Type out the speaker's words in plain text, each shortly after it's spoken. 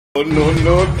Oh, no,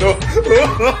 no, no.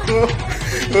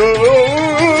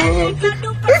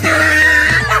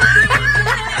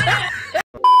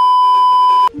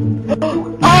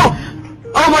 Oh!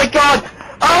 Oh my god!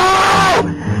 Oh!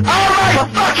 Oh my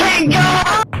fucking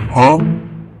god! Huh?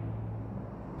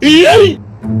 Yay!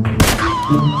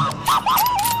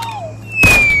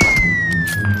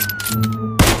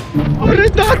 Aray,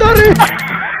 dadari!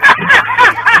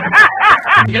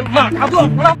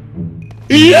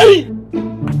 Yay!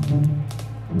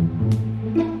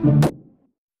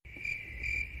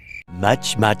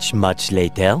 Much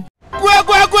later. Quack,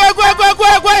 quack, quack, quack, quack,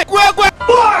 quack, quack, quack, quack!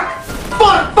 Fuck!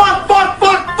 Fuck! Fuck! Fuck!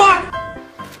 Fuck! Fuck!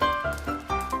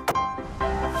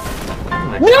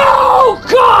 No!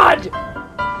 God!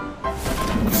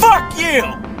 Fuck you!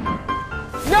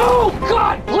 No!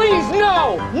 God, please,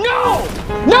 no! No!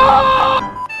 No!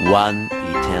 One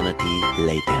eternity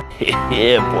later.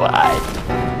 Yeah, boy.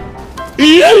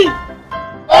 Yay!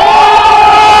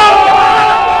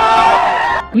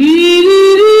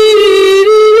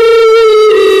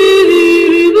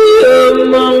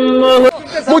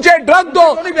 मुझे drug दो,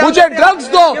 मुझे drugs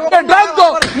दो, drug दो,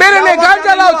 मेरे लिए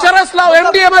गांजा लाओ, चरस लाओ,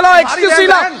 MDMA लाओ, एक्सटेसी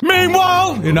लाओ. Meanwhile,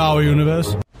 in our universe.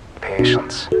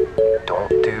 Patience. Don't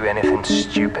do anything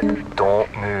stupid. Don't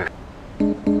move.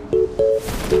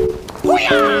 Oh!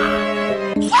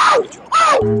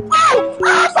 Oh! Oh!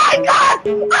 Oh my god!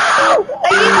 Oh!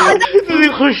 इतनी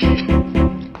खुशी,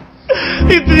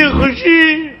 इतनी खुशी,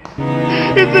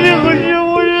 इतनी खुशी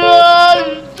मुझे आज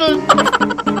तक.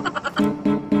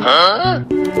 हाँ?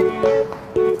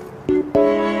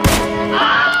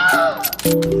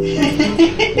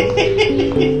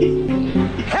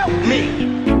 Help me!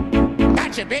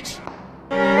 Gotcha, bitch!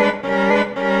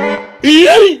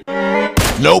 Yay!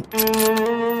 nope.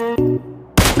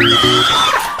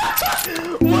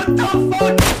 What the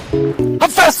fuck? I'm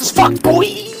fast as fuck, boy.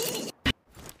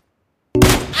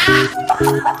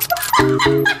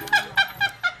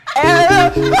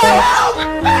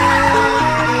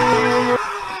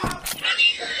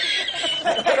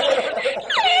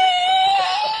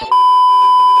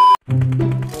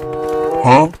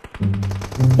 Huh?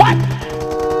 What?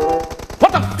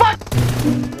 What the fuck?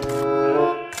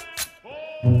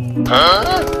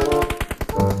 Huh?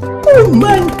 Oh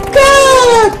my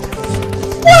god!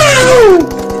 Wow!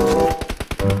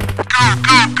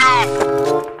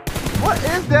 What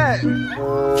is that?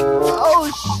 Oh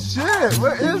shit,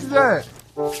 what is that?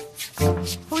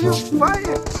 Who you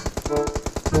fighting?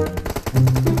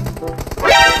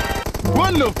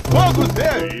 What the fuck was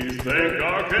that? Please thank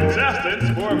our contestants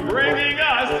for bringing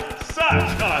us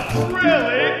such a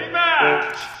thrilling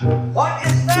match! What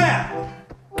is that?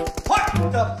 What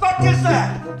the fuck is that?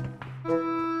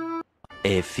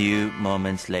 A few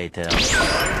moments later.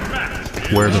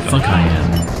 Where the fuck I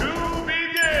am? To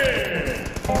begin!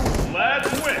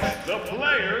 Let's wish the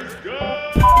players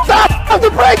good. Stop the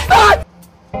brake! Stop!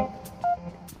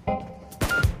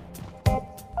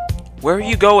 Where are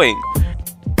you going?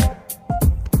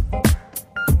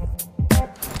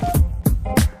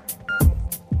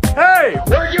 Hey,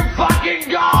 where'd you fucking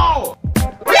go?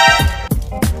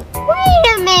 Wait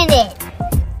a minute!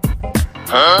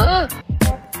 Huh?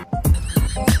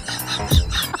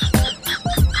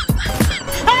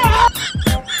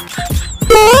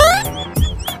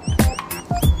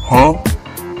 Huh?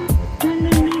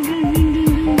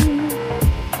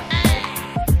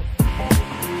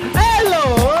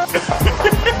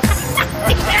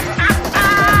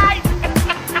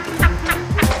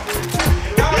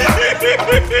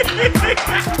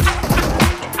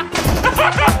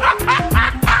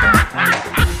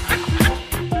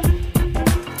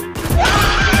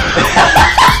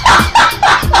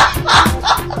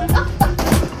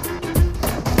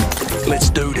 Let's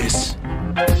do this.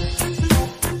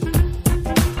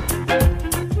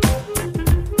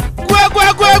 Quack,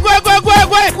 quack, quack, quack, quack, quack,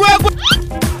 quack, quack.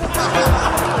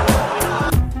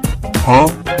 Huh?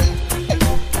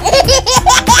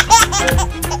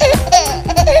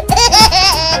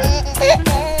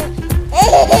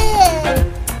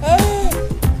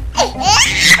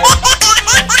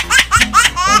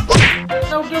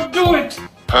 No, don't do it!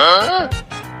 Huh?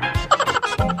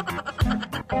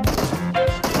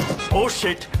 Oh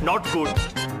shit, not good.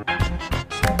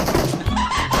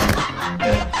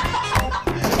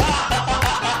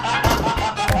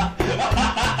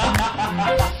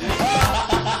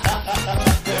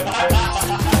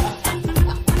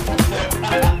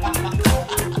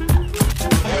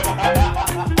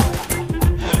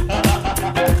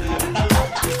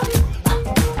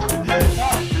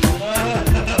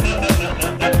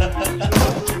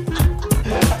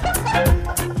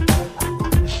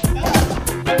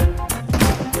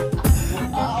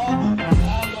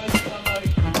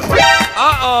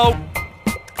 Uh-oh.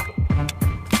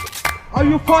 Are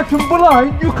you fucking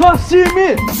blind? You can't see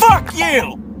me. Fuck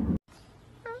you!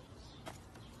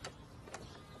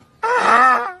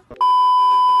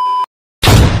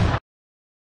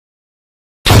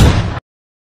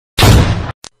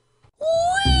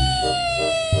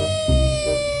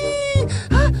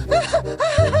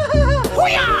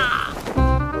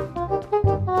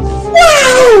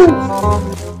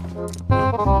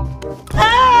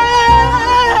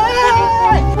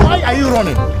 Why are you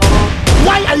running?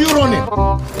 Why are you running?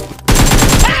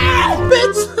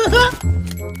 Bitch!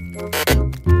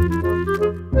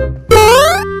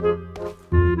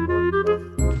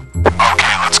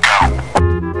 Okay, let's go.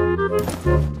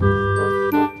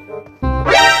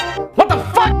 What the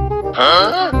fuck?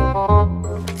 Huh?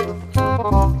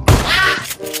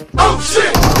 Oh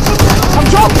shit! I'm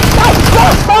drunk! Stop!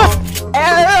 Stop! Stop!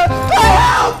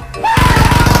 Help!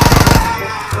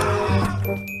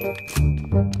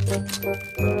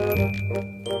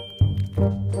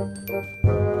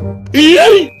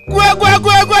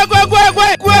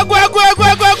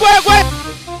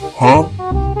 Huh?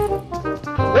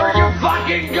 Where'd you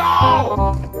fucking go?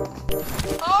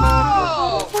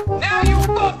 Oh! Now you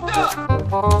fucked up!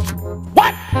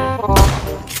 What? Oh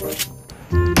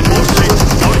shit,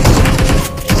 got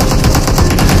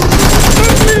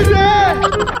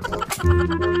it.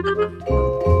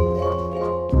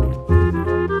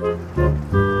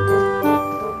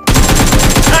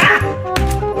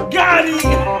 Got it!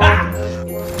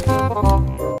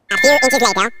 A few inches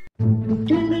later.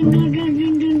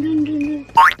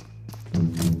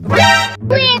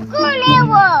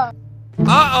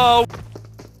 Uh-oh.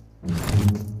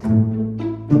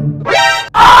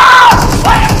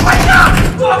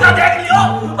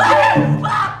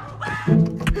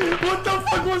 What the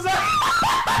fuck was that?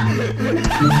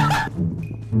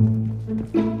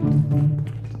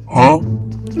 Huh?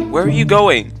 Where are you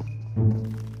going?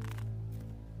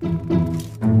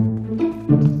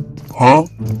 Huh?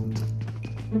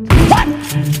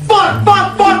 Fuck! Fuck!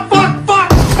 Fuck! Fuck!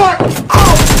 Fuck! Fuck!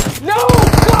 Oh! No!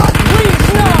 God, please,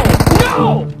 no! No!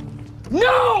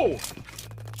 No!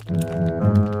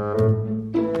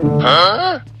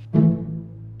 Huh?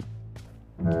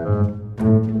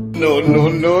 No, no,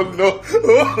 no, no.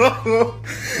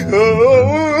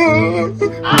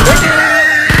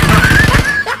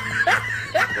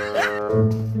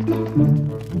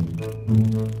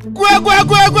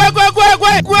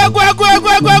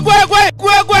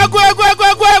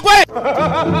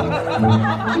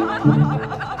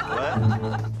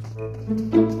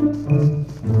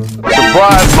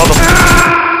 Surprise, mother.